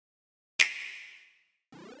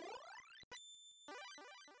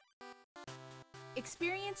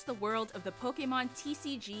Experience the world of the Pokémon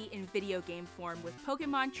TCG in video game form with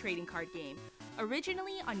Pokémon Trading Card Game,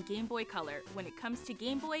 originally on Game Boy Color when it comes to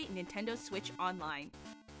Game Boy Nintendo Switch Online.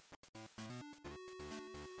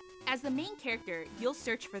 As the main character, you'll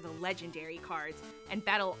search for the legendary cards and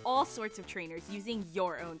battle all sorts of trainers using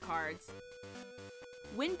your own cards.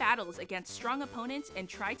 Win battles against strong opponents and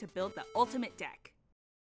try to build the ultimate deck.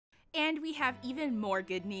 And we have even more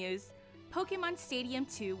good news. Pokémon Stadium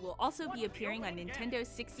 2 will also be appearing on Nintendo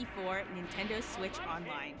 64, Nintendo Switch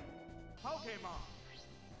Online. Pokémon!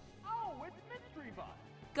 Oh, it's Mystery Bot!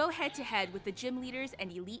 Go head-to-head with the gym leaders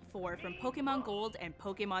and Elite Four from Pokémon Gold and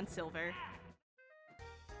Pokémon Silver.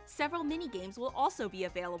 Several mini-games will also be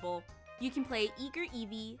available. You can play Eager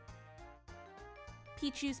Eevee,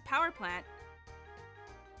 Pichu's Power Plant,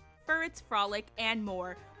 Furret's Frolic, and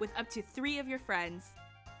more with up to 3 of your friends.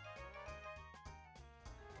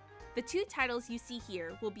 The 2 titles you see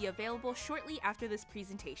here will be available shortly after this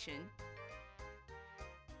presentation.